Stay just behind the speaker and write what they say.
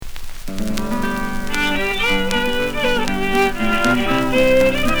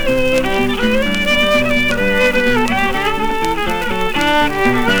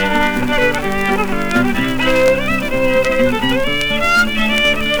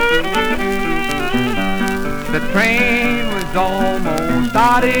The train was almost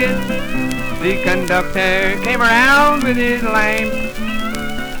started. The conductor came around with his lamp,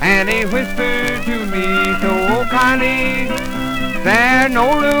 and he whispered to me so kindly, "There's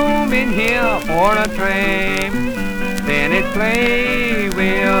no room in here for a tramp." Then it's play,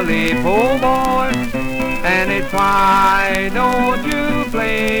 Willie, poor boy, and it's why don't you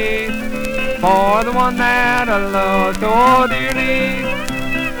play for the one that I love so dearly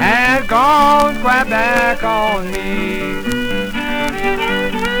has gone quite back on me.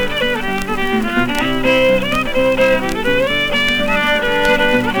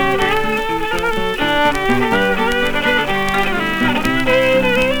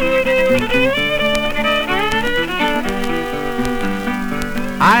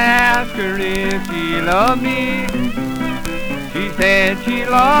 I asked her if she loved me. She said she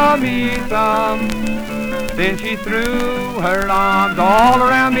loved me some. Then she threw her arms all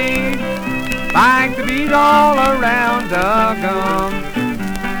around me, like the bees all around the gum.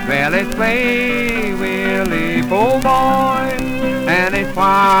 Well, it's play, Willie, poor boy, and it's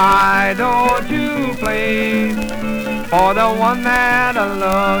why don't you play for the one that I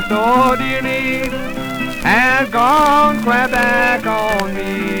love so dearly has gone quite back on me.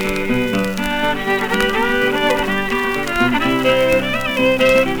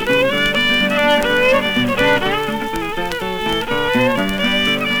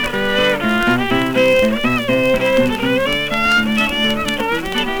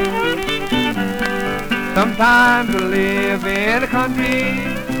 Sometimes I live in the country,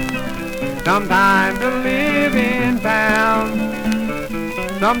 sometimes I live in town.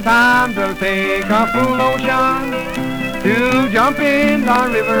 Sometimes I'll take a full ocean to jump in the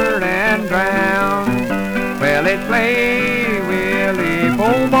river and drown. Well, it's play, Willie,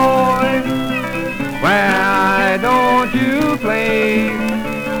 poor boy, why don't you play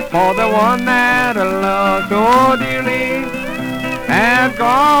for the one that I love so dearly has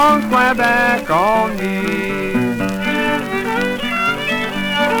gone quite back on me.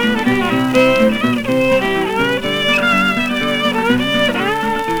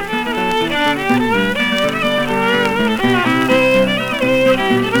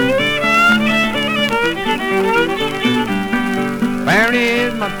 Where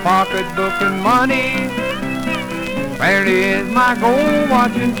is my pocketbook and money? Where is my gold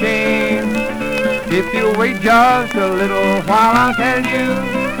watch and chain? If you'll wait just a little while, I'll tell you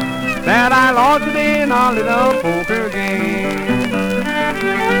that I lost it in a little poker game.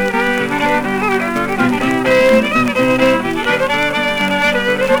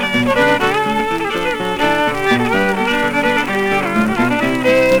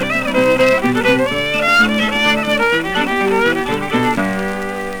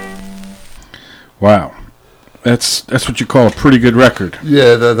 Wow. That's what you call a pretty good record.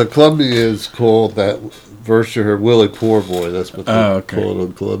 Yeah, the Columbia is called that verse you heard, Willie Poor Boy. That's what they call it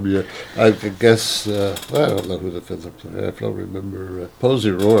on Columbia. I guess, I don't know who the fiddler player. I don't remember.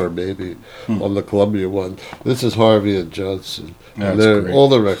 Posey Roar, maybe, on the Columbia one. This is Harvey and Johnson. That's and great. All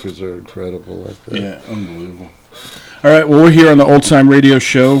the records are incredible like that. Yeah, unbelievable. All right, well, we're here on the Old Time Radio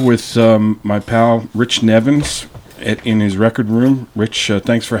Show with my pal Rich Nevins in his record room. Rich,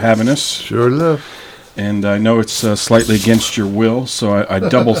 thanks for having us. Sure enough. And I know it's slightly against your will, so I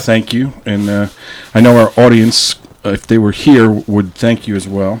double thank you. And I know our audience, if they were here, would thank you as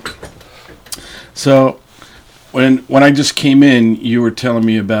well. So when I just came in, you were telling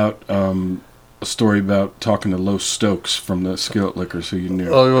me about a story about talking to Los Stokes from the Skillet Lickers, who you knew.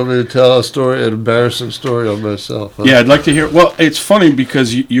 Oh, you want me to tell a story, an embarrassing story on myself? Huh? Yeah, I'd like to hear. Well, it's funny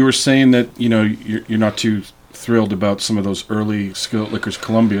because you were saying that you're not too thrilled about some of those early Skillet Lickers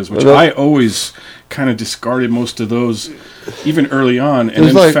Columbias, which I always kind of discarded most of those, even early on, and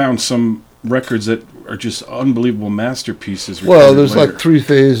then found some records that are just unbelievable masterpieces. Well, there's later. Like three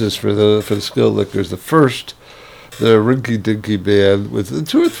phases for the Skillet Lickers. The first, the Rinky Dinky Band with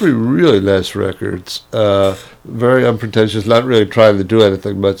 2 or 3 really nice records, very unpretentious, not really trying to do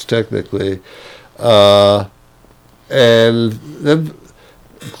anything much technically, and then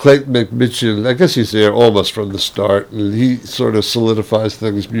Clayton McMitchin, I guess he's there almost from the start, and he sort of solidifies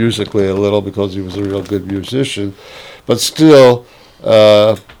things musically a little because he was a real good musician, but still,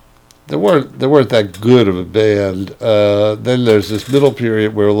 they weren't that good of a band. Then there's this middle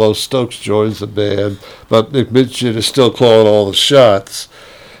period where Los Stokes joins the band, but McMitchin is still calling all the shots,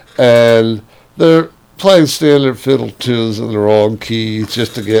 and they're playing standard fiddle tunes in the wrong keys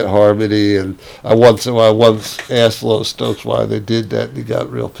just to get harmony. And I once asked Low Stokes why they did that, and he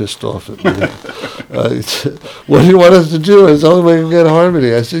got real pissed off at me. What do you want us to do? It's the only way we can get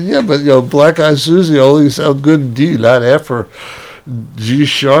harmony. I said, yeah, but Black Eyed Susie only sound good in D, not F or G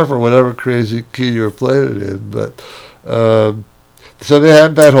sharp or whatever crazy key you were playing it in. But so they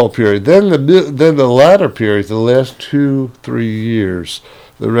had that whole period. Then the latter period, the last 2-3 years,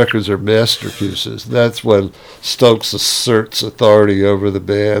 the records are masterpieces. That's when Stokes asserts authority over the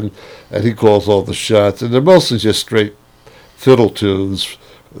band, and he calls all the shots. And they're mostly just straight fiddle tunes.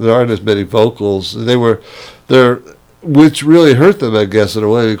 There aren't as many vocals. Which really hurt them, I guess, in a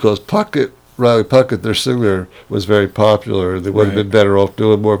way, because Riley Puckett, their singer, was very popular. They would have been better off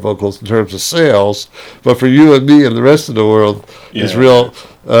doing more vocals in terms of sales. But for you and me and the rest of the world, it's real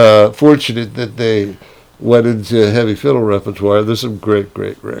fortunate that they went into heavy fiddle repertoire. There's some great,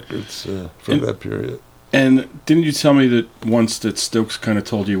 great records from that period. And didn't you tell me that once that Stokes kind of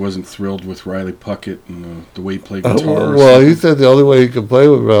told you he wasn't thrilled with Riley Puckett and the way he played guitar? Well, he said the only way he could play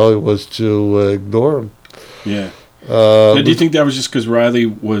with Riley was to ignore him. Yeah. Do you think that was just because Riley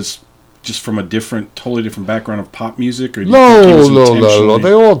was just from a totally different background of pop music? Or No.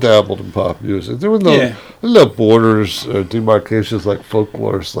 They all dabbled in pop music. There were no borders or demarcations like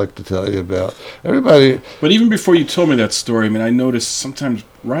folklorists like to tell you about. Everybody. But even before you told me that story, I mean, I noticed sometimes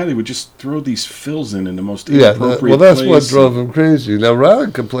Riley would just throw these fills in the most inappropriate that's what drove him crazy. Now,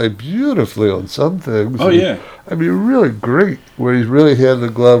 Riley can play beautifully on some things. Oh, yeah. I mean, really great, where he's really hand the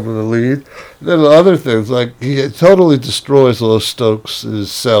glove with the lead. And then other things, like he totally destroys Low Stokes'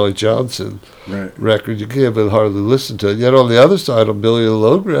 Sally Johnson record. You can't even hardly listen to it. Yet on the other side, on Billy the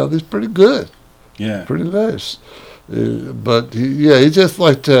Low Ground, he's pretty good. Yeah. Pretty nice. But he just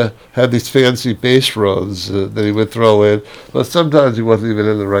liked to have these fancy bass runs that he would throw in. But sometimes he wasn't even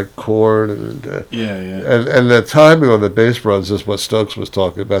in the right chord. And the timing on the bass runs is what Stokes was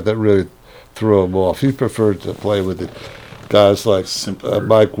talking about. That really threw him off. He preferred to play with the guys like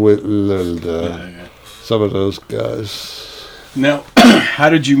Mike Whitten and some of those guys. Now, how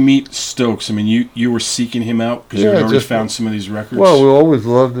did you meet Stokes? I mean, you were seeking him out because you had already found some of these records? Well, we always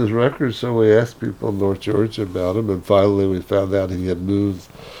loved his records, so we asked people in North Georgia about him, and finally we found out he had moved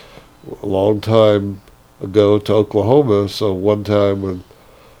a long time ago to Oklahoma. So one time when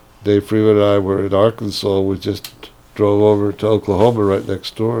Dave Freeman and I were in Arkansas, we just drove over to Oklahoma right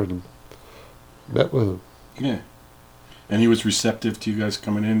next door and met with him. Yeah. And he was receptive to you guys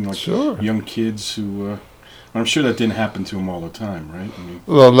coming in, like young kids who... I'm sure that didn't happen to him all the time, right? I mean,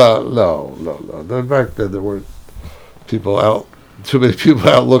 well, no. Back then there weren't too many people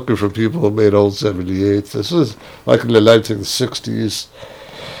out looking for people who made old 78s. This was like in the 1960s.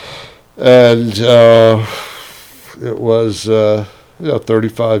 And it was,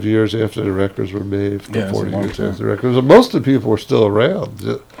 35 years after the records were made, 40 years after the records. And most of the people were still around.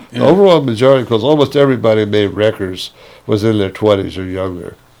 The overall majority, because almost everybody made records, was in their 20s or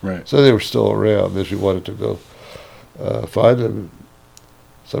younger. Right. So they were still around if you wanted to go find them.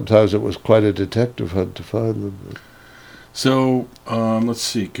 Sometimes it was quite a detective hunt to find them. So, let's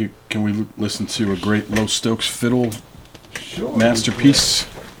see. Can we listen to a great Low Stokes fiddle masterpiece?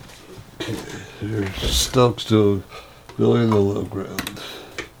 Here's Stokes to Billy in the Low Ground.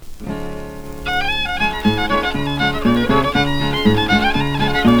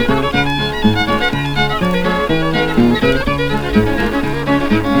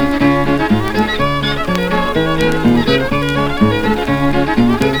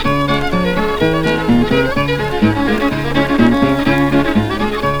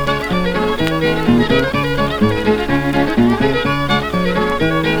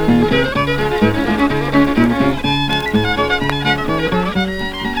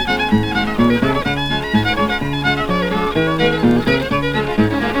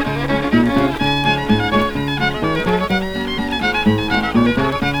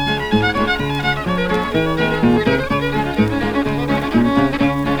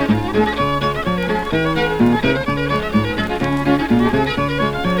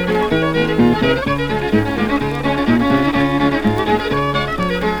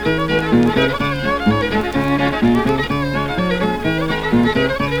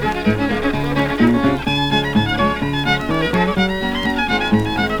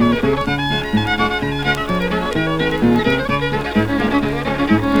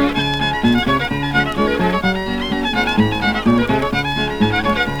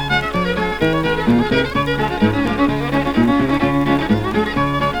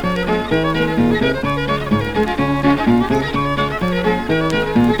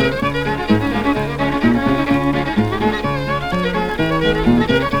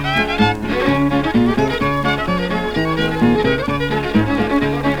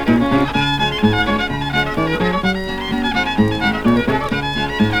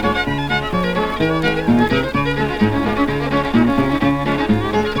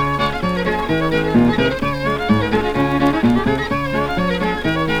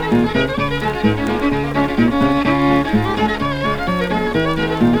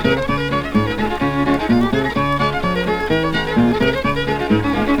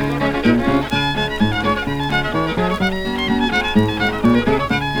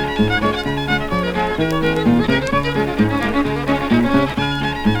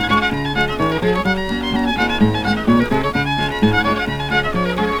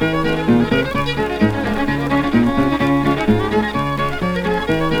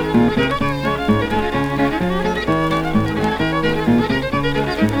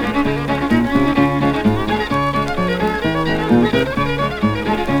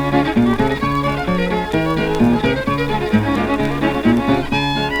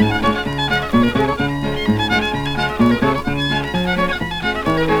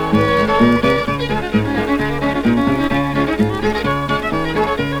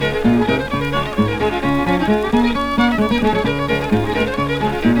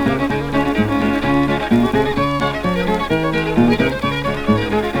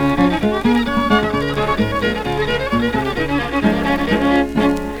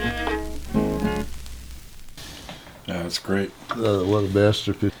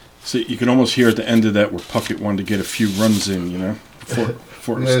 masterpiece. So you can almost hear at the end of that where Puckett wanted to get a few runs in,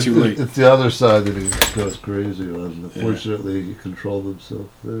 before it was too late. It's the other side that he goes crazy on. Fortunately, he controlled himself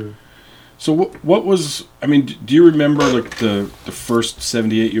there. So what was, I mean, do you remember like the first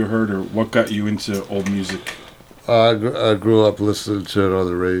 78 you heard, or what got you into old music? I grew up listening to it on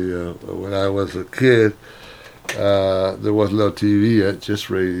the radio. When I was a kid, there was no TV yet, just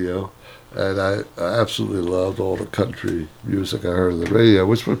radio. And I absolutely loved all the country music I heard on the radio,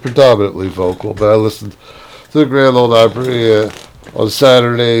 which was predominantly vocal. But I listened to the Grand Ole Opry on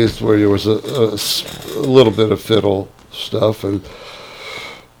Saturdays, where there was a little bit of fiddle stuff. And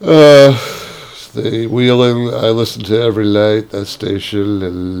the Wheeling, I listened to every night, that station,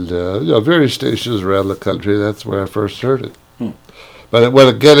 and various stations around the country. That's where I first heard it. But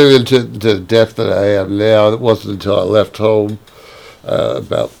when getting into the depth that I am now, it wasn't until I left home,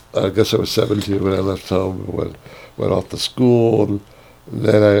 I guess I was 17 when I left home and went off to school, and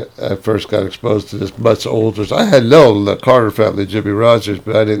then I first got exposed to this much older. I had known the Carter family, Jimmy Rogers,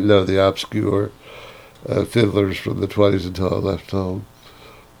 but I didn't know the obscure fiddlers from the 20s until I left home.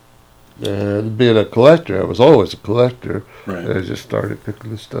 And being a collector, I was always a collector, Right. and I just started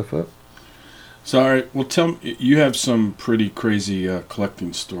picking this stuff up. So, all right, well, tell me, you have some pretty crazy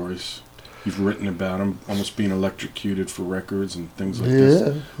collecting stories. You've written about them, almost being electrocuted for records and things like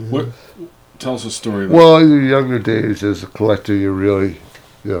this. What? Tell us a story. Well, in your younger days, as a collector, you're really,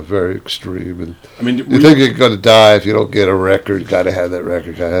 very extreme, and I mean, you think you're going to die if you don't get a record. You got to have that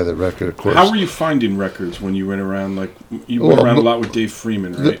record. Got to have that record. Of course. How were you finding records when you went around? Like you went around a lot with Dave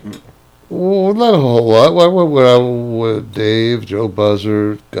Freeman, right? Well, not a whole lot. I went around with Dave, Joe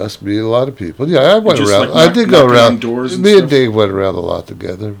Buzzard, Gus Mead, a lot of people. Yeah, I went Just, around. like, I did go around. doors and Me stuff? and Dave went around a lot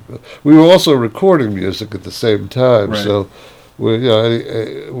together. We were also recording music at the same time, Right. so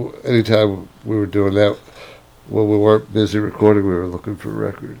anytime we were doing that, when we weren't busy recording, we were looking for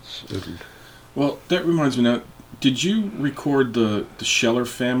records. And Well, that reminds me now. Did you record the Scheller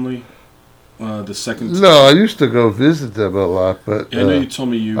family? The second. no, I used to go visit them a lot, but I know you told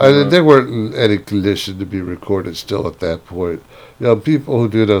me you. they weren't in any condition to be recorded still at that point. People who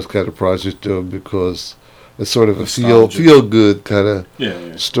do those kind of projects do them because it's sort of a Nostalgia. feel good kind of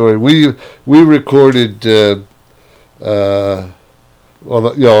yeah. story. We recorded on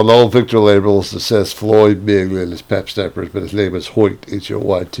the old Victor labels that says Floyd Ming and his Pep Steppers, but his name is Hoyt,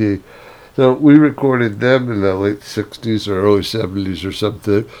 H-O-Y-T. So we recorded them in the late 60s or early 70s or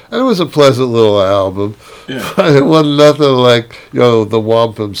something, and it was a pleasant little album. Yeah. But it wasn't nothing like, the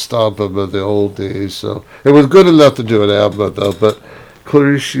Wampum Stompum of the old days. So it was good enough to do an album, though. But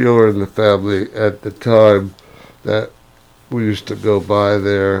Clarice Sheeler and the family at the time that we used to go by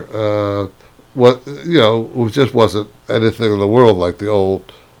there, it just wasn't anything in the world like the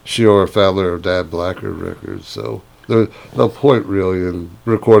old Sheeler family or Dan Blackard records. So there's no point really in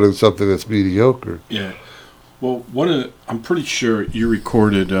recording something that's mediocre. Yeah. Well, I'm pretty sure you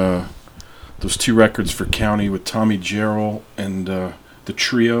recorded those two records for County with Tommy Jarrell and the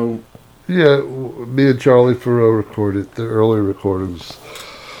trio. Yeah, me and Charlie Faroux recorded the early recordings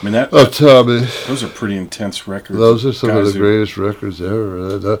I mean, of Tommy. those are pretty intense records. Those are some of the greatest records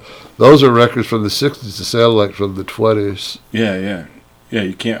ever. Those are records from the 60s that sound like from the 20s. Yeah.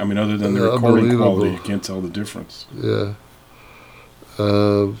 You can't. I mean, other than the recording quality, you can't tell the difference. Yeah.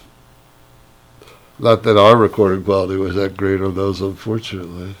 Not that our recording quality was that great on those,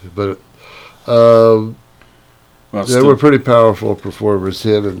 unfortunately, but Well, they were pretty powerful performers.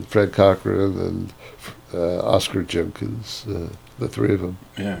 Him and Fred Cochran and Oscar Jenkins, the three of them.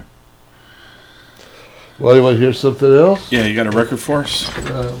 Yeah. Well, you want to hear something else? Yeah, you got a record for us?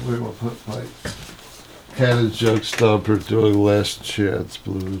 We will put my Cannon Jug Stomper doing Last Chance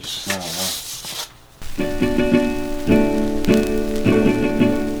Blues. Oh, wow.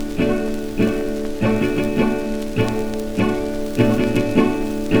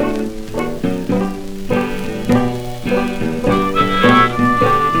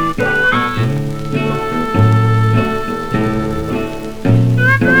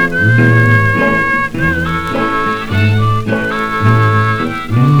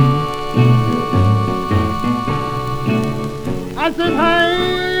 I said,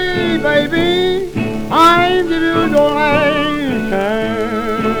 hey, baby, I'm giving you your last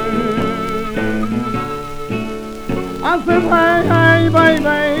chance. I said, hey, baby,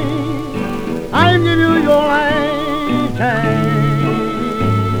 I'm giving you your last chance.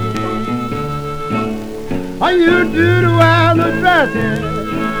 You do the wear the dresses,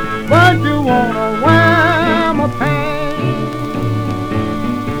 but you wanna wear my pants.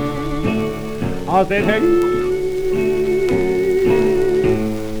 I said, hey,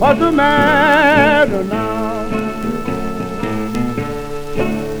 what's the matter now?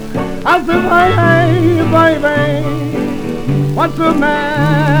 said, hey, baby, what's the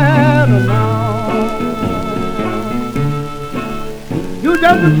matter now? You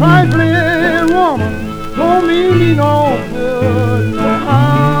just a trifling woman, don't mean me no good.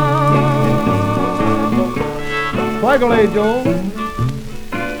 Percolate, Joe.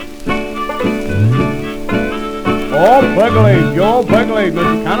 Oh, percolate, Joe, percolate,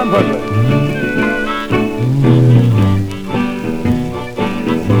 Mr. Cannon, percolate.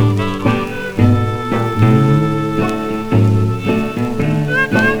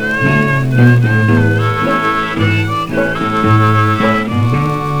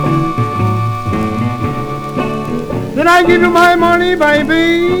 Then I give you my money,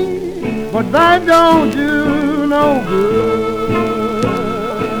 baby, but that don't do no good.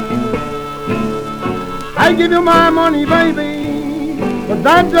 I give you my money, baby, but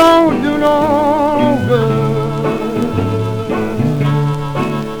that don't do no good.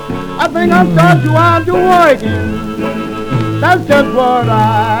 I think I've taught you how to working. That's just what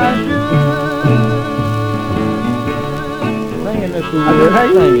I do. Sing it, Mr. Wood.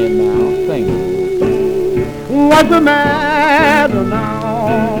 Sing it now. Sing it. What's the matter now?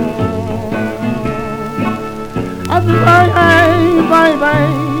 I said, hey, baby,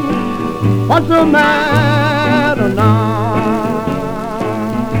 what's the matter now?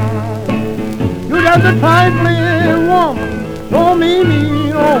 You just a trifling woman, don't mean me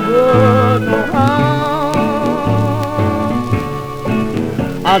no good, no harm.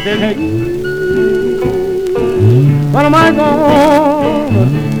 I said, hey, what am I gonna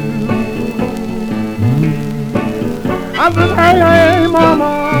do? I said, hey,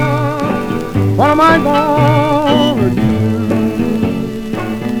 mama, what am I gonna do?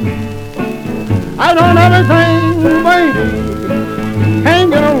 I don't have anything, baby,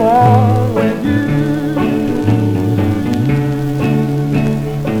 can't get along with you.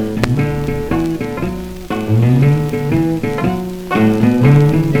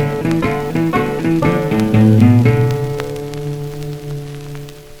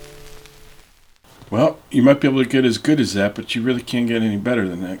 Well, you might be able to get as good as that, but you really can't get any better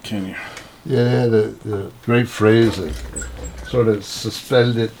than that, can you? Yeah, the great phrasing, sort of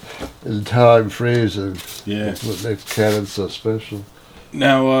suspended in time phrasing. Yeah. That's what makes Cannon so special.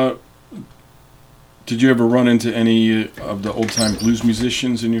 Now, did you ever run into any of the old-time blues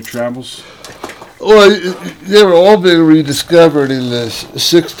musicians in your travels? Well, they were all being rediscovered in the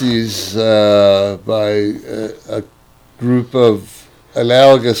 60s by a group of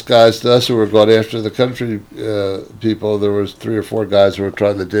analogous guys to us who were going after the country people. There was 3 or 4 guys who were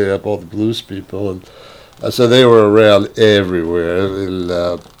trying to dig up all the blues people, and so they were around everywhere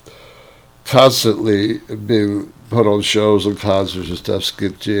and constantly being put on shows and concerts and stuff.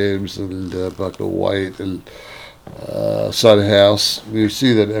 Skip James and Bucka White and Son House. We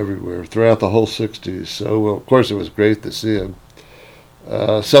see them everywhere throughout the whole 60s. So, well, of course, it was great to see them.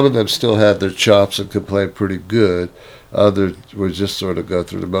 Some of them still had their chops and could play pretty good. Others would just sort of go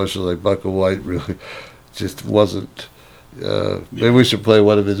through the motions. Like Bucka White really just wasn't. Maybe we should play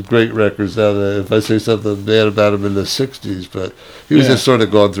one of his great records now. If I say something bad about him in the 60s, but he was just sort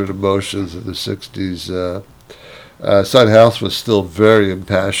of going through the motions in the 60s. Son House was still very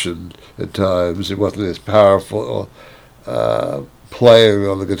impassioned at times. He wasn't as powerful playing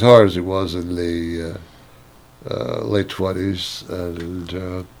on the guitar as he was in the late 20s.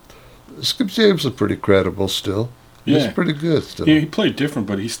 And Skip James was pretty credible still. He was pretty good still. Yeah, he played different,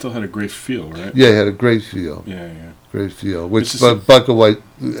 but he still had a great feel, right? Yeah, he had a great feel. Yeah. Great feel. Which Bucka White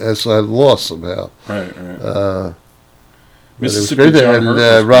has lost somehow. Right. Mississippi John Hurt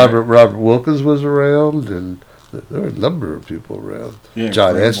and Robert Wilkins was around, and there were a number of people around. Yeah,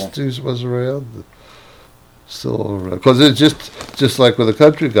 John Estes was around. Still all around. Because it's just like with the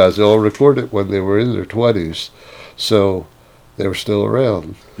country guys, they all recorded when they were in their 20s. So they were still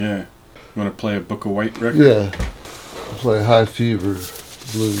around. Yeah. You want to play a Bucka White record? Yeah. Play High Fever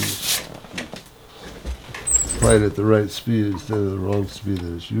Blues. Played at the right speed instead of the wrong speed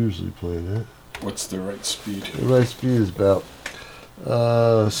that it's usually played at. What's the right speed? The right speed is about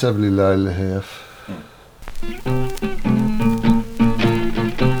 79.5.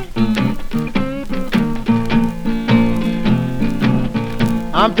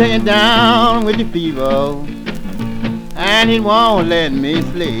 I'm taken down with the fever, and it won't let me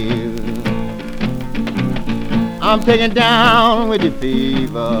sleep. I'm taken down with the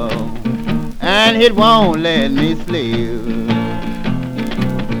fever, and it won't let me sleep.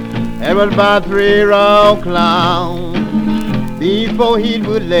 It was about 3 o'clock before he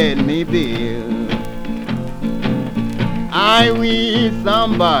would let me be. I wish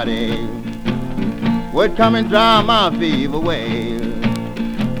somebody would come and drive my fever away.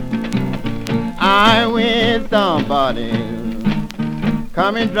 need somebody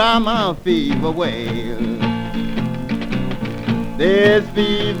come and dry my fever away. This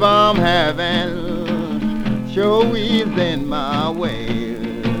fever I'm having sure is in my way.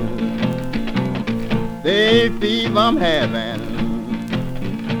 This fever I'm having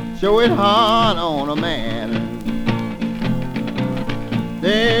sure it hard on a man.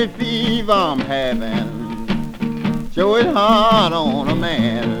 This fever I'm having sure it hard on a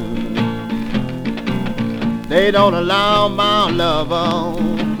man. They don't allow my lover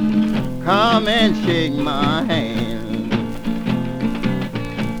come and shake my hand.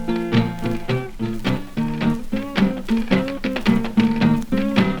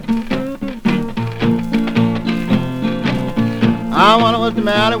 I wonder what's the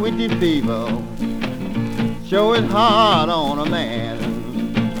matter with this fever. Sure it's hard on a man.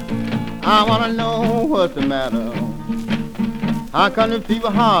 I wanna know what's the matter. How come the fever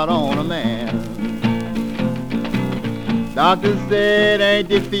hard on a man? Doctor said ain't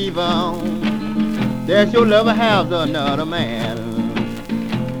the fever that your lover has another man.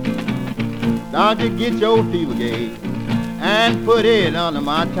 Doctor, get your fever gauge and put it under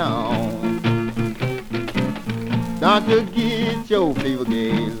my tongue. Doctor, get your fever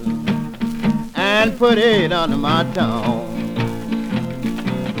gauge and put it under my tongue.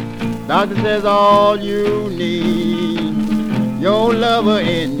 Doctor says all you need, your lover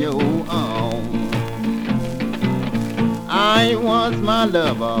in your arms. I want my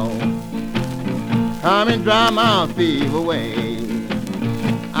lover, come and dry my fever away.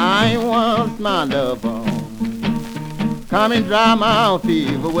 I want my lover, come and dry my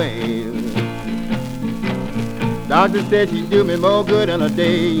fever away. Doctor said she'd do me more good in a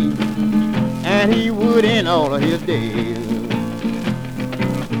day, and he would in all of his days.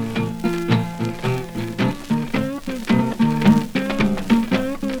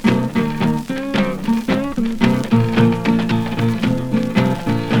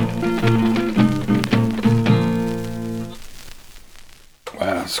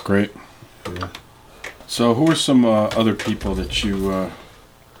 Wow, that's great. Yeah. So who are some other people that you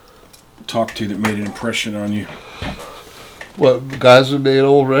talked to that made an impression on you? What, guys who made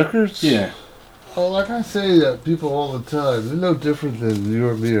old records? Yeah. Oh, like I say that people all the time. They're no different than you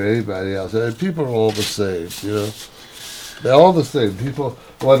or me or anybody else. And people are all the same, you know. They're all the same. People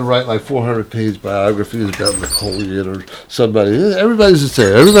want to write like 400-page biographies about Napoleon or somebody. Everybody's the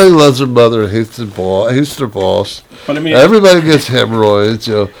same. Everybody loves their mother and hates their boss. But I mean, everybody gets hemorrhoids.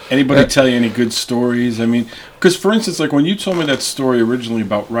 You know. Anybody tell you any good stories? I mean, because for instance, like when you told me that story originally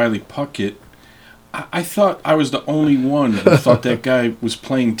about Riley Puckett, I thought I was the only one who thought that guy was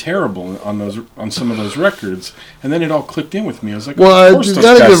playing terrible on some of those records, and then it all clicked in with me. I was like, "Well, you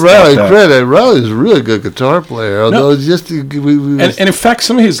got to give Riley credit. Riley's a really good guitar player." Although and in fact,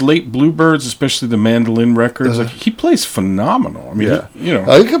 some of his late Bluebirds, especially the mandolin records, like he plays phenomenal. I mean,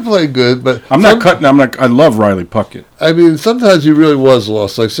 yeah. He can play good, but I love Riley Puckett. I mean, sometimes he really was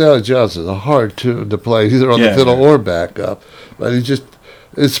lost. Like Sally Johnson's a hard tune to play, either on the fiddle or backup, but he just.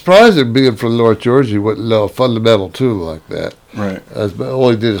 It's surprising being from North Georgia, you wouldn't know a fundamental tune like that. Right. All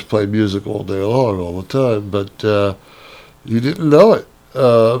he did is play music all day long, all the time, but you didn't know it.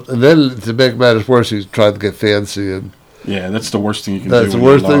 And then to make matters worse, he tried to get fancy. And yeah, that's the worst thing you can do. That's the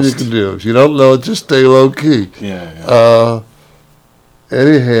worst thing you can do. If you don't know it, just stay low key. Yeah.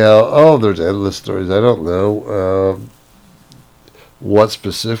 Anyhow, there's endless stories. I don't know what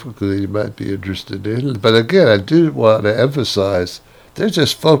specifically you might be interested in. But again, I do want to emphasize they're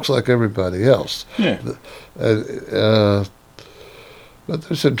just folks like everybody else. Yeah. But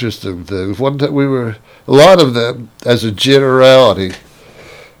there's interesting things. One time a lot of them, as a generality,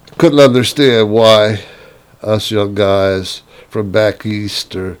 couldn't understand why us young guys from back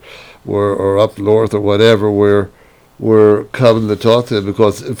east or up north or whatever were coming to talk to them,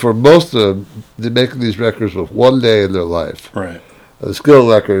 because for most of them, they're making these records with one day in their life. Right. The skilled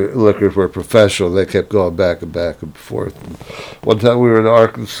liquors were professional. They kept going back and forth. And one time we were in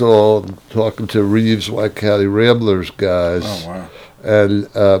Arkansas talking to Reeves White County Ramblers guys. Oh, wow. And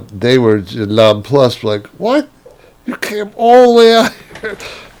they were nonplussed, like, what? You came all the way out here?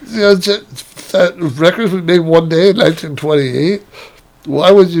 That records we made one day in 1928? Why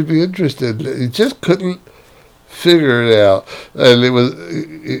would you be interested? You just couldn't figure it out. And it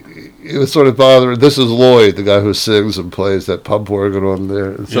was sort of bothering. This is Lloyd, the guy who sings and plays that pump organ on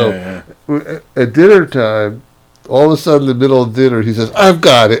there. And so at dinner time, all of a sudden in the middle of dinner, he says, I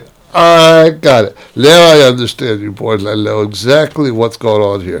got it. Now I understand you, boys. I know exactly what's going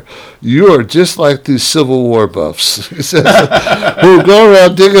on here. You are just like these Civil War buffs, he says, who go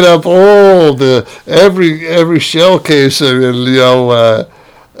around digging up all every shell casing and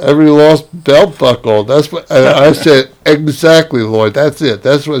every lost belt buckle. That's what I said. Exactly, Lloyd. That's it.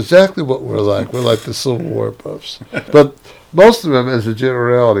 That's exactly what we're like. We're like the Civil War buffs. But most of them, as a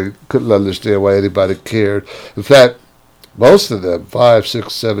generality, couldn't understand why anybody cared. In fact, most of them, 5,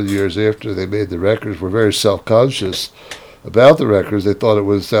 6, 7 years after they made the records, were very self-conscious about the records. They thought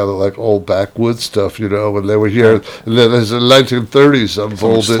it sounded like old backwoods stuff, when they were here. And then as the 1930s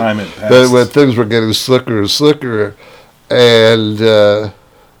unfolded, when things were getting slicker and slicker, and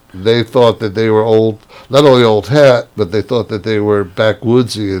they thought that they were old, not only old hat, but they thought that they were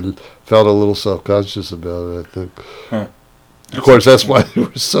backwoodsy and felt a little self-conscious about it, I think. Huh. Of course, that's why they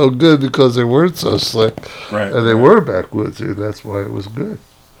were so good, because they weren't so slick. Right. And they were backwoodsy, and that's why it was good.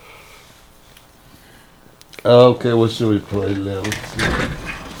 Okay, what should we play now? Let's see.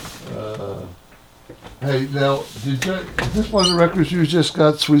 Hey, now, is this one of the records you just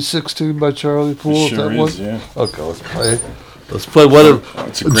got, Sweet 16 by Charlie Poole? Sure is, yeah. Okay, let's play. Let's play one of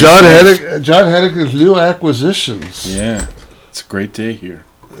It's a great John day. Hennigan's new acquisitions. Yeah, it's a great day here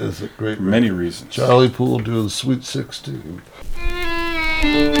It's a great for many reasons. Charlie Poole doing Sweet 16.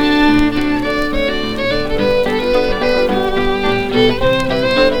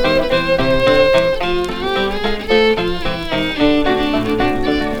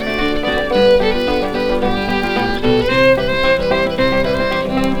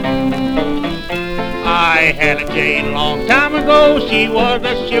 I had a Jane long time ago, she was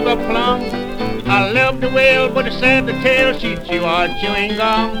a sugar plum. I loved her well, but it's sad to tell she'd chew our chewing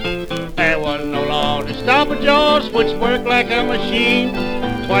gum. There was no law to stop her jaws, which worked like a machine.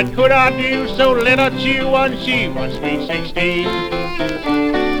 What could I do so let her chew when she was sweet 16?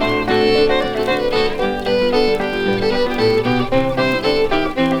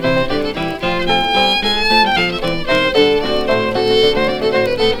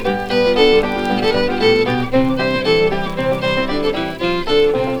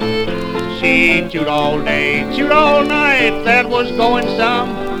 She chewed all day, chewed all night, that was going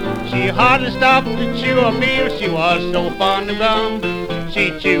some. She hardly stopped to chew a meal, she was so fond of gum. She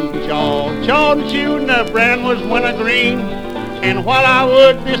chewed and chawed and chewed, and her brand was wintergreen. And while I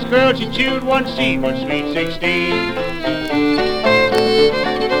would, this girl, she chewed one, she was sweet 16.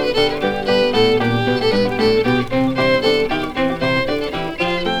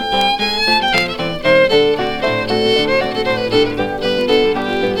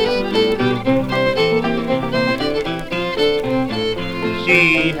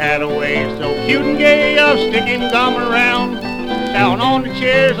 She had a way so cute and gay of sticking gum around, down on the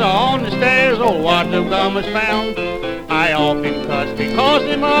chairs or on the stairs, oh what the gum was found. I often cussed because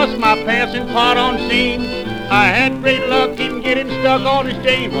they must my pants and pot on scene. I had great luck in getting stuck on this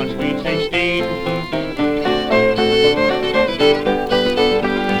Jane one sweet 16.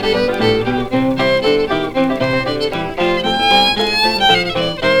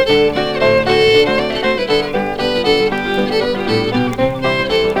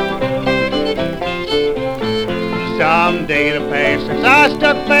 Someday to pass since I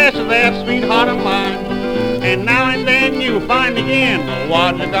stuck fast to that sweetheart of mine, and now and then you'll find again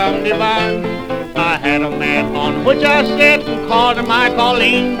what a gum divine. I had a mat on which I sat and called her my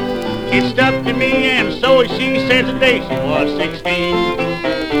Colleen. She stuck to me and so she said today she was 16.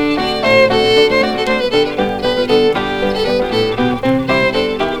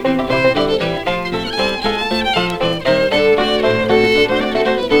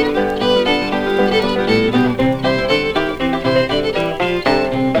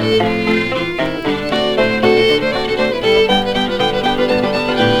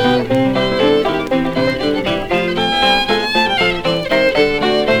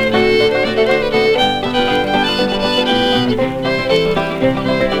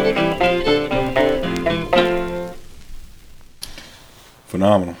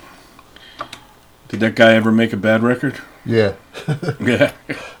 Phenomenal. Did that guy ever make a bad record? Yeah. Yeah.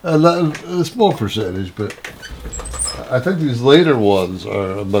 A small percentage, but I think these later ones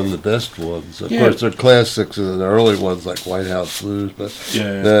are among the best ones. Of course, they're classics, and the early ones like White House Blues, but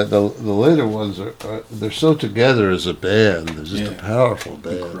the later ones they're so together as a band. They're just a powerful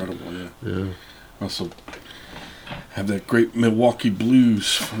band. Incredible, Yeah. Also have that great Milwaukee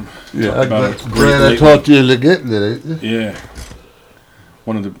blues. From, I'm glad I talked you into getting it, ain't you? Yeah.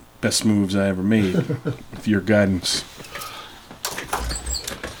 One of the best moves I ever made with your guidance.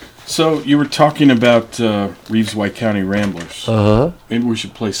 So you were talking about Reeves White County Ramblers. Uh-huh. Maybe we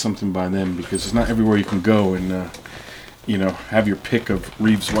should play something by them, because it's not everywhere you can go and have your pick of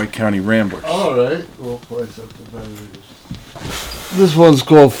Reeves White County Ramblers. All right, we'll play something by Reeves. This one's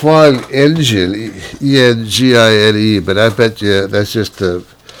called Flying Engine, E-N-G-I-N-E, but I bet you that's just a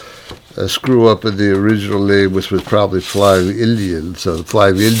a screw up in the original name, which was probably Flying Indian, so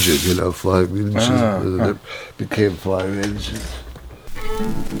Flying Engine, Flying Engine, and it became Flying Engine.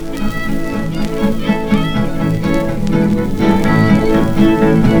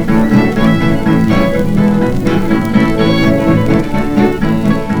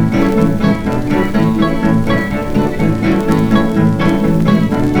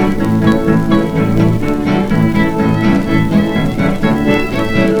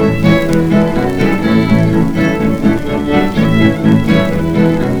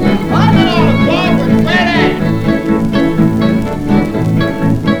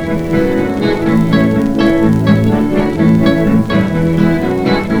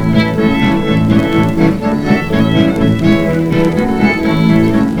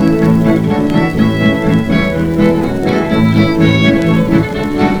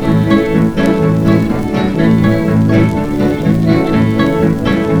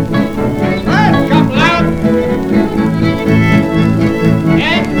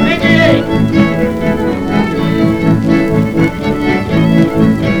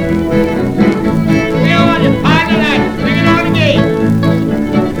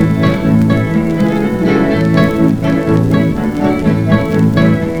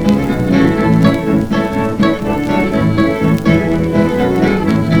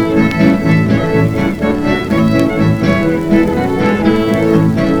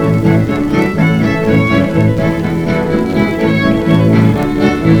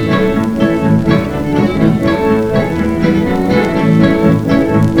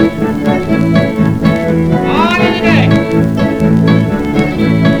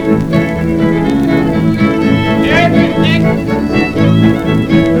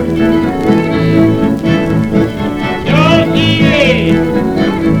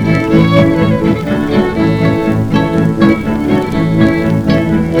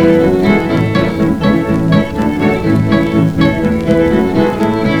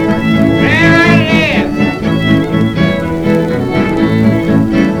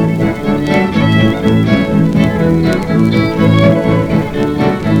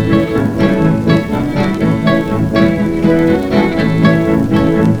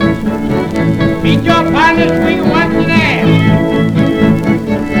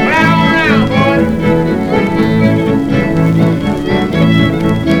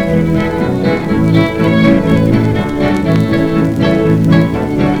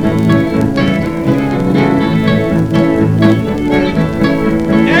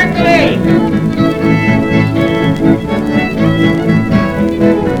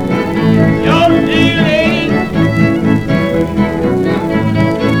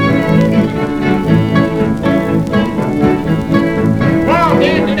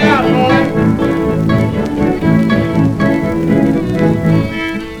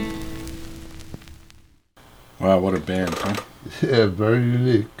 Wow, what a band, huh? Yeah, very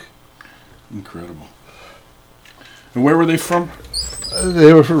unique. Incredible. And where were they from?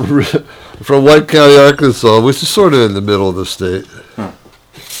 They were from White County, Arkansas, which is sort of in the middle of the state. Huh.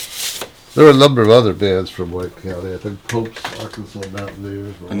 There were a number of other bands from White County. I think Pope's Arkansas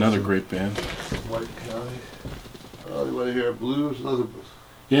Mountaineers. Another great band. White County. Oh, you want to hear a blues? Another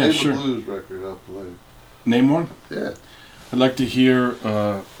Yeah, name sure. a blues record I'll play. Name one? Yeah. I'd like to hear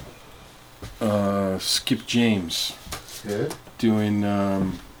Skip James Yeah. doing...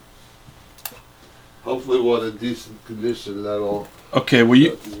 Hopefully one in decent condition, not all. Okay, well,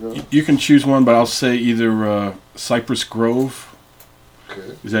 you can choose one, but I'll say either Cypress Grove.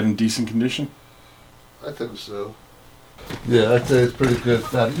 Okay. Is that in decent condition? I think so. Yeah, I think it's pretty good.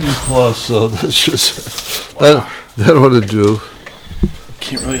 Not E+, so that's just... that ought to do.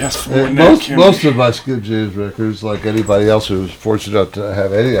 Can't really ask for more than Most, that, can most we? of my Skip James records, like anybody else who's fortunate enough to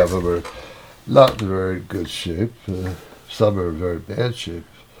have any of them, are not in very good shape. Some are in very bad shape.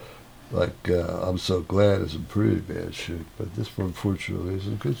 Like I'm So Glad is in pretty bad shape, but this one, fortunately, is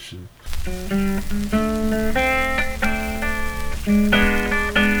in good shape.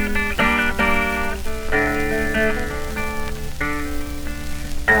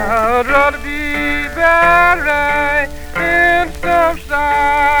 I'd rather be buried in some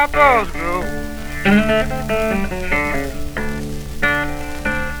cypress grove.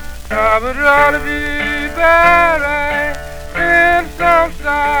 I would rather be buried in some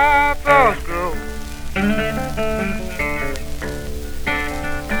cypress grove.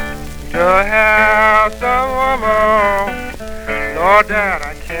 To have some woman, Lord, that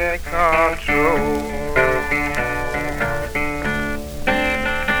I can't control.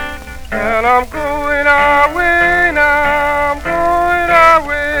 And I'm going away now, I'm going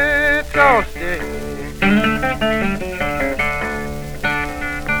away to stay.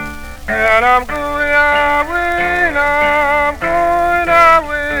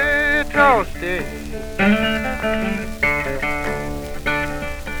 gonna stay.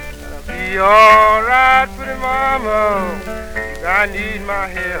 I'll be alright, pretty mama. I need my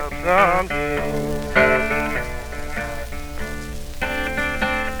help someday.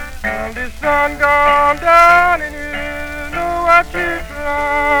 The sun gone down and you know what you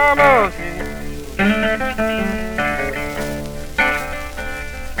promised me.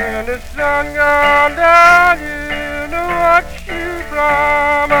 When the sun gone down, you know what you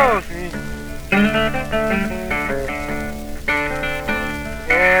promised me.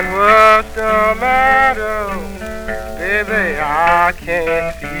 And what's the matter, baby, I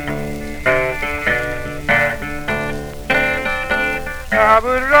can't see. I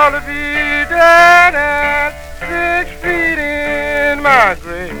would rather be dead at 6 feet in my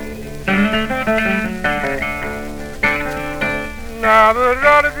grave. I would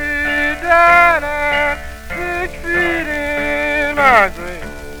rather be dead at 6 feet in my grave.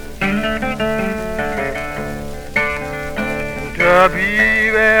 To be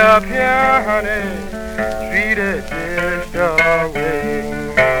up here, honey, treated just away.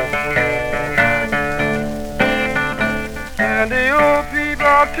 And the old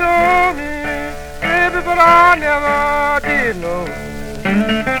people told me, baby, but I never did know.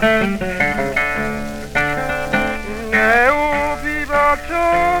 The old people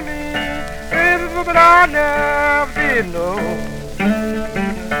told me, baby, but I never did know.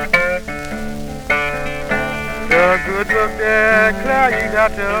 The good book declare you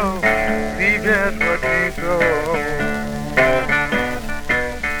got to leave just what you throw.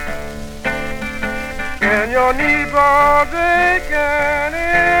 And your knee bones aching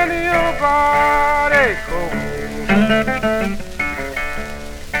and your body cold.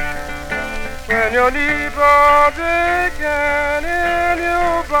 When your knee bones aching and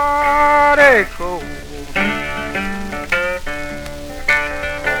your body cold.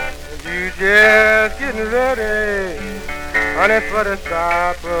 You just getting ready, honey, for the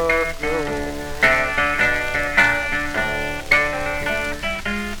Cypress Grove.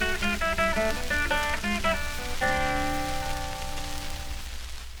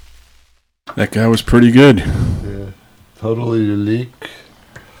 That guy was pretty good. Yeah, totally unique,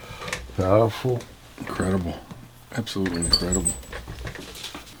 powerful. Incredible. Absolutely incredible.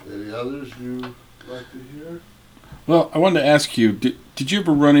 Any others you'd like to hear? Well, I wanted to ask you, did you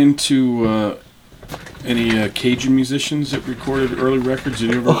ever run into any Cajun musicians that recorded early records?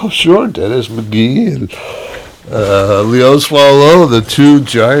 Did you ever? Oh, sure. Dennis McGee and Leo Swallow, the two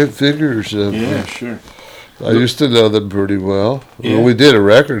giant figures. Yeah, sure. I used to know them pretty well. Yeah. Well, we did a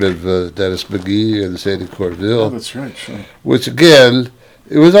record of Dennis McGee and Sandy Cordell. Oh, that's right, sure. Which, again,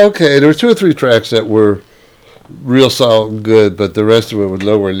 it was okay. There were 2 or 3 tracks that were real solid and good, but the rest of it was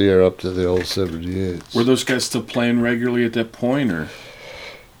nowhere near up to the old 78s. Were those guys still playing regularly at that point, or?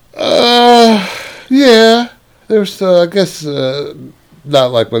 Yeah. They were still, I guess,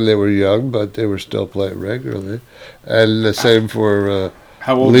 not like when they were young, but they were still playing regularly. And the same for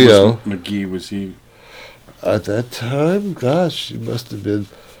How old Leo. was McGee? Was he? At that time, gosh, he must have been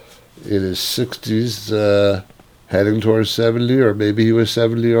in his 60s, heading towards 70, or maybe he was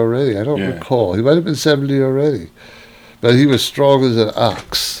 70 already. I don't recall. He might have been 70 already. But he was strong as an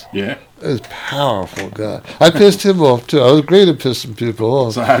ox. Yeah. He was a powerful guy. I pissed him off, too. I was great at pissing people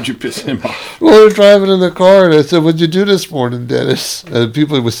off. So how'd you piss him off? Well, we were driving in the car, and I said, "What'd you do this morning, Dennis?" And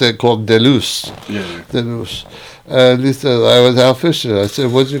people would say, called Deleuze. Yeah. Deleuze. And he said, "I was out fishing." I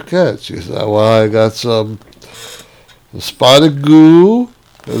said, "What'd you catch?" He said, "Well, I got some spotted goo,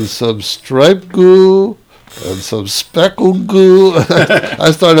 and some striped goo, and some speckled goo." I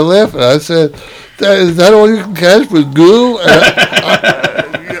started laughing. I said, "Is that all you can catch with goo?"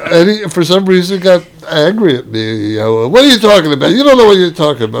 And he, for some reason, got angry at me. You know, "What are you talking about? You don't know what you're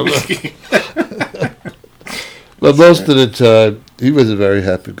talking about." But most of the time, he was a very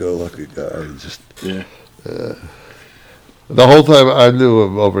happy-go-lucky guy. Just the whole time I knew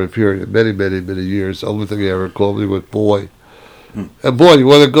him over a period of many, many, many years. The only thing he ever called me was boy. And boy, you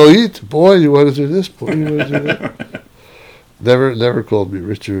want to go eat? Boy, you want to do this? Boy, you want to do that? Never called me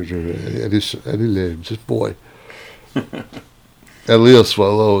Richard or any name, just boy. And Leo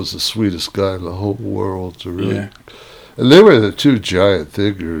Swallow was the sweetest guy in the whole world. To really, and they were the 2 giant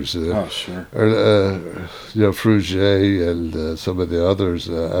figures. Oh, sure. Frugier and some of the others.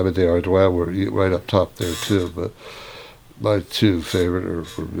 Amédée Ardoin were right up top there too. But my 2 favorite are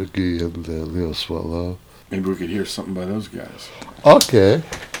McGee and Leo Swallow. Maybe we could hear something by those guys. Okay.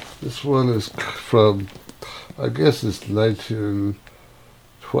 This one is from, I guess it's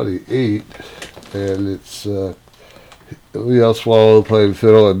 1928, and it's Leo Swallow playing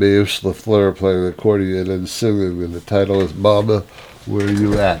fiddle and Maurice Lafleur playing accordion and singing, and the title is Mama, Where Are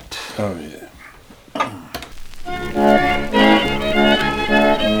You At? Oh, yeah.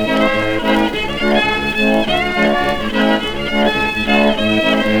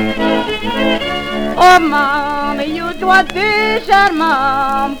 Oh, maman, you dois être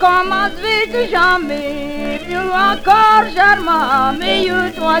charmant. Comment vais-tu jamais plus encore charmant? Mais you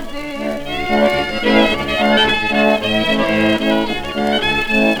dois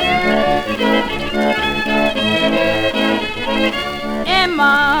Et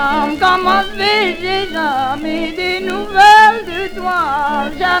maman, comment vais-je jamais des nouvelles de toi?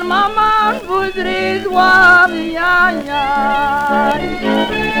 Cher maman, je voudrais voir, aïe,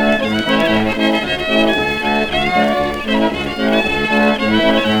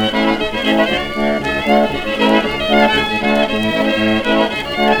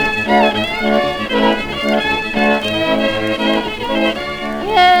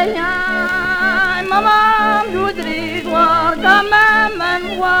 maman, je voudrais voir quand même une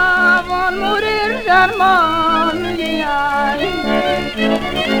fois avant de mourir charmant.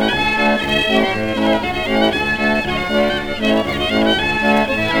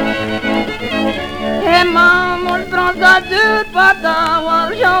 Et maman, je prends ça dur pas d'avoir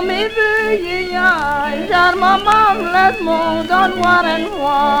jamais vu. Cher maman, laisse-moi d'en voir une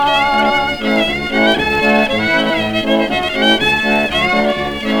fois.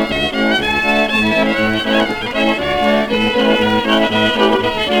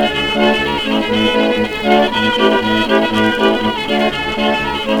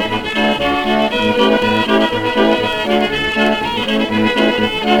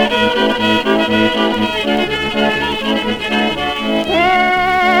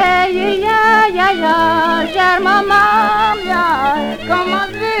 Chère maman, comment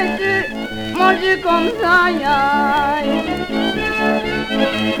veux-tu manger comme ça?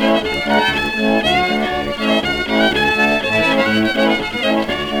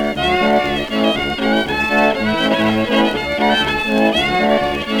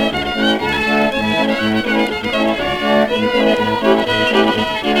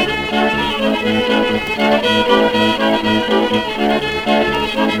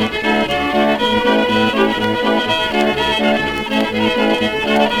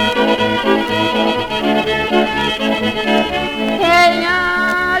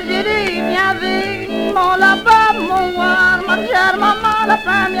 La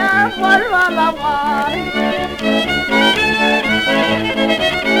première fois je vais la voir.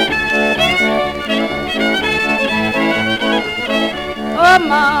 Oh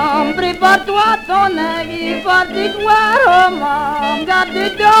maman, prépare-toi ton avis, parti voir. Oh maman, garde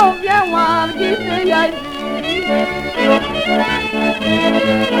donc, viens voir qui c'est ici.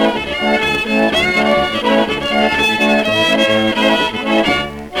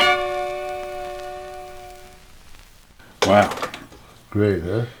 Wow. Great,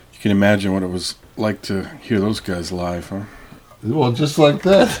 huh? You can imagine what it was like to hear those guys live, huh? Well, just like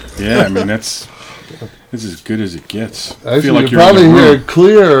that. Yeah, I mean, it's as good as it gets. I Actually, feel like you you're probably in a hear room. it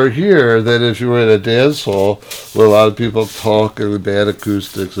clearer here than if you were in a dance hall where a lot of people talk and the bad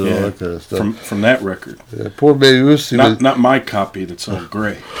acoustics and all that kind of stuff. From that record. Yeah, poor Mayus. Not my copy that's all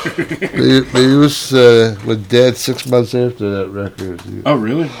gray. Mayus was dead 6 months after that record. Oh,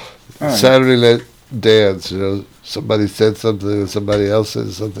 really? All right. Saturday Night Dance, somebody said something and somebody else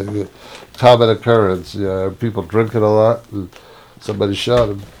said something. Common occurrence. People drinking a lot and somebody shot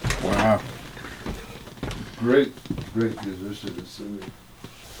him. Wow. Great musician.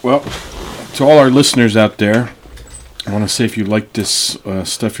 Well, to all our listeners out there, I want to say if you like this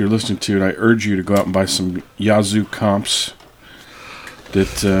stuff you're listening to, I urge you to go out and buy some Yazoo comps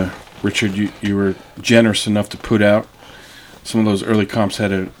that, Richard, you were generous enough to put out. Some of those early comps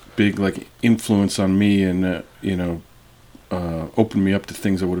had a big influence on me and, opened me up to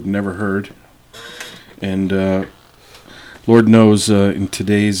things I would have never heard. And Lord knows in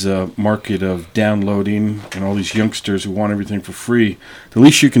today's market of downloading and all these youngsters who want everything for free, the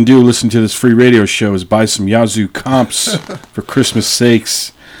least you can do listen to this free radio show is buy some Yazoo comps for Christmas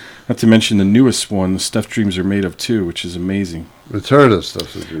sakes. Not to mention the newest one, The Stuff Dreams Are Made Of Too, which is amazing. Return of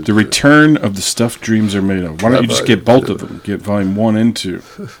Stuff Dreams. The Return of the Stuff Dreams Are Made Of. Why don't you just get both of them? Get volume 1 and 2.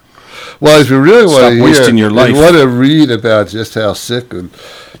 Well, if you really want to Stop wasting your life. and want to read about just how sick and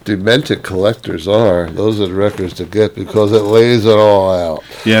demented collectors are, those are the records to get because it lays it all out.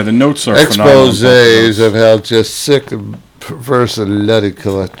 Yeah, the notes are phenomenal. Exposés of how just sick and perverse and nutty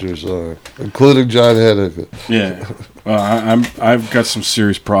collectors are, including John Hennigan. Yeah, I've got some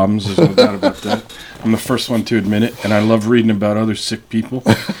serious problems. There's no doubt about that. I'm the first one to admit it, and I love reading about other sick people.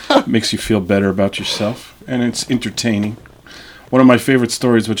 It makes you feel better about yourself, and it's entertaining. One of my favorite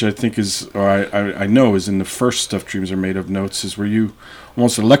stories, which I think is, or I know is in the first Stuff Dreams Are Made of notes, is where you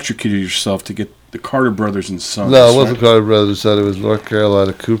almost electrocuted yourself to get the Carter Brothers and Sons. No, it wasn't right? Carter Brothers. It was North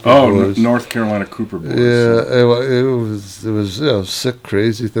Carolina Cooper Boys. North Carolina Cooper Boys. Yeah, it was a sick,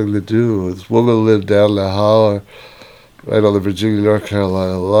 crazy thing to do. This woman lived down the holler, right on the Virginia-North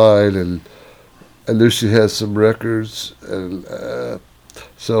Carolina line, and I knew she had some records, and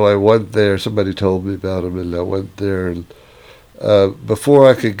so I went there. Somebody told me about them, and I went there, and before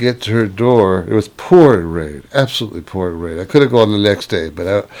I could get to her door, it was pouring rain, absolutely pouring rain. I could have gone the next day,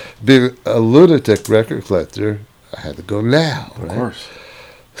 but being a lunatic record collector, I had to go now. Of right? course.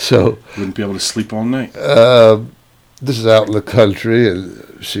 So Wouldn't be able to sleep all night. this is out in the country,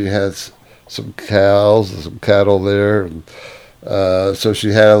 and she has some cows and some cattle there, and so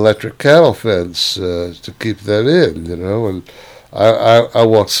she had an electric cattle fence to keep that in, and I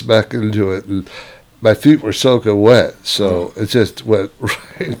walked smack into it, and my feet were soaking wet, so it just went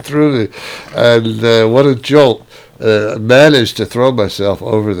right through me, and what a jolt. Managed to throw myself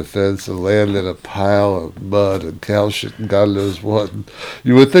over the fence and land in a pile of mud and cow shit and God knows what. And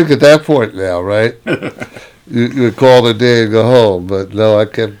you would think at that point now, right? you would call it a day and go home, but no, I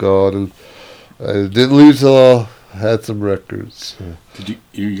kept going, and I didn't leave till I had some records. Did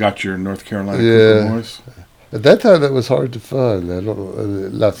you got your North Carolina Yeah. Cooper Boys? At that time, that was hard to find. I don't know,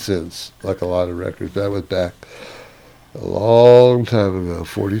 not since, like a lot of records. That was back a long time ago,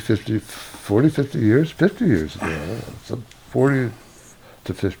 40, 50 years? 50 years ago. Some 40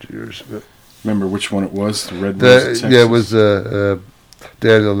 to 50 years ago. Remember which one it was? The Red Rose of Texas? Yeah, it was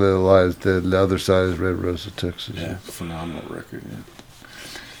Daniel and the Lions Dead, and the other side is Red Rose of Texas. Yeah, phenomenal record, yeah.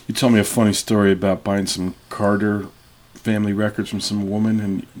 You told me a funny story about buying some Carter family records from some woman,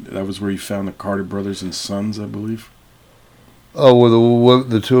 and that was where you found the Carter Brothers and Sons, I believe. Oh, well,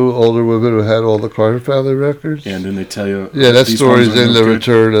 the two older women who had all the Carter family records? Yeah, and then they tell you... Yeah, that these story's ones are in no the good.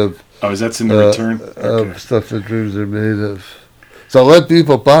 return of... Oh, that's in the return? Okay. Of Stuff That Dreams Are Made Of. So let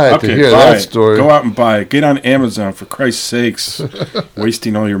people buy it to hear buy that it. story. Go out and buy it. Get on Amazon, for Christ's sakes.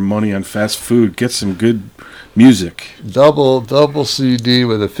 Wasting all your money on fast food. Get some good music. Double CD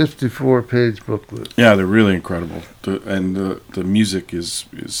with a 54-page booklet. Yeah, they're really incredible. The music is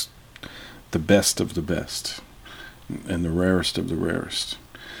the best of the best. And the rarest of the rarest.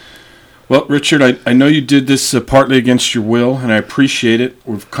 Well, Richard, I know you did this partly against your will, and I appreciate it.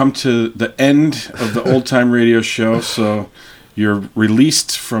 We've come to the end of the Old Time Radio Show, so you're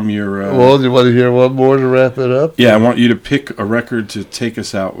released from your... Well, do you want to hear one more to wrap it up? Yeah, I want you to pick a record to take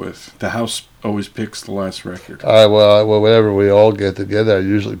us out with. The house always picks the last record. Well, whenever we all get together, I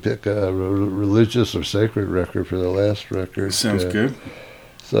usually pick a religious or sacred record for the last record. Sounds good.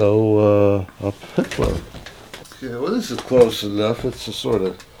 So I'll pick one. Okay, well, this is close enough. It's a sort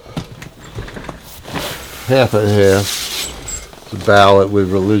of half and half. It's a ballad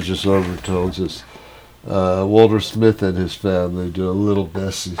with religious overtones. It's Walter Smith and his family do a Little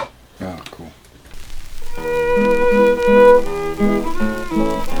Bessie. Oh, cool.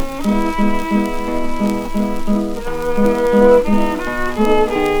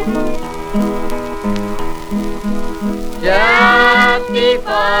 Just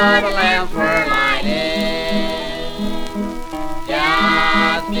before the lamps were lighted,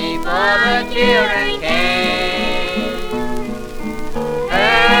 just before the children came,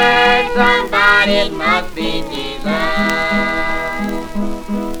 heard somebody, it must be Jesus.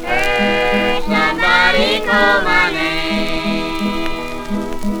 Heard somebody call my name.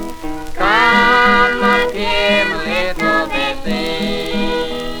 Come up here, little Bessie.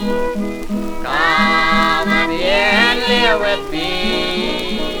 Come up here and live with me.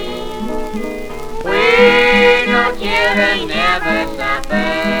 We no children never suffer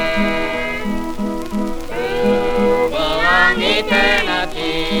through the long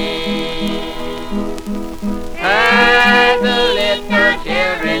eternity. Heard the little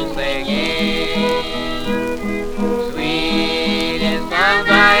children singing, sweetest songs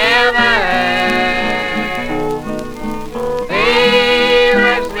I ever heard. They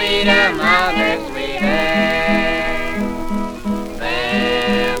were sweeter, mother, sweeter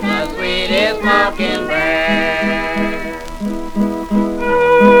than the sweetest mockingbird.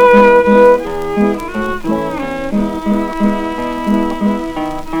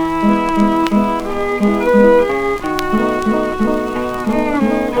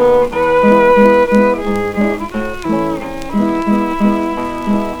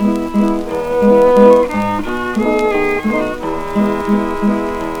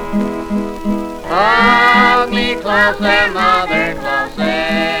 Hug me closer, mother, closer.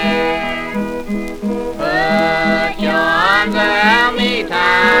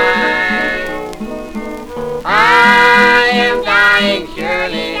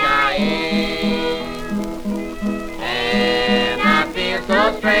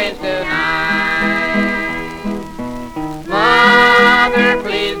 so strange tonight. Mother,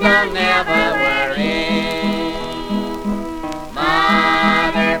 please don't never worry.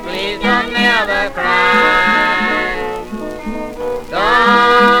 Mother, please don't never cry.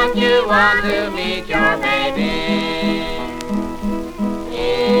 Don't you want to meet your baby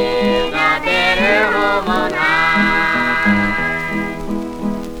in a better home on high?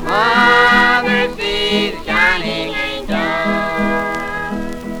 Mother sees shining angels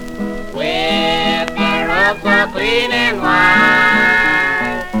with their robes so clean and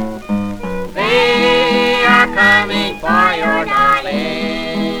white. They are coming